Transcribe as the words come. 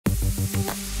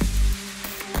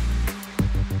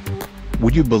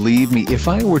Would you believe me if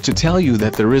I were to tell you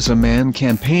that there is a man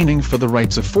campaigning for the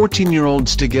rights of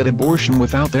 14-year-olds to get abortion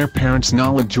without their parents'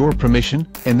 knowledge or permission,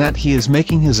 and that he is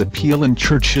making his appeal in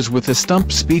churches with a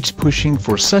stump speech pushing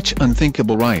for such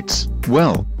unthinkable rights?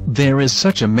 Well, there is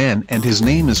such a man, and his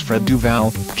name is Fred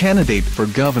DuVal, candidate for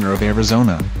governor of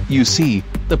Arizona. You see,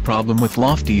 the problem with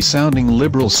lofty-sounding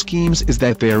liberal schemes is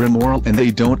that they are immoral and they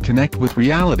don't connect with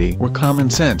reality or common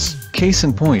sense. Case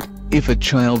in point, if a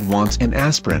child wants an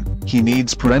aspirin, he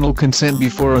needs parental consent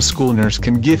before a school nurse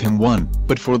can give him one.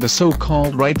 But for the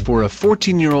so-called right for a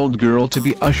 14-year-old girl to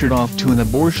be ushered off to an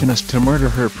abortionist to murder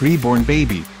her preborn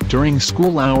baby during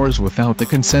school hours without the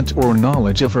consent or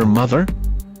knowledge of her mother?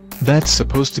 That's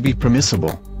supposed to be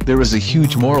permissible. There is a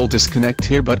huge moral disconnect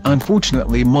here, but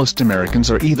unfortunately most Americans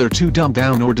are either too dumbed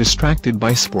down or distracted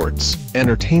by sports,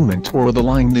 entertainment, or the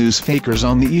lying news fakers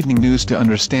on the evening news to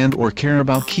understand or care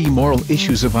about key moral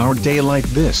issues of our day like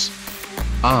this.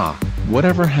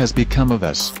 Whatever has become of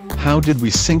us? How did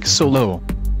we sink so low?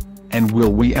 And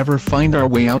will we ever find our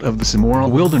way out of this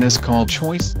immoral wilderness called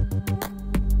choice?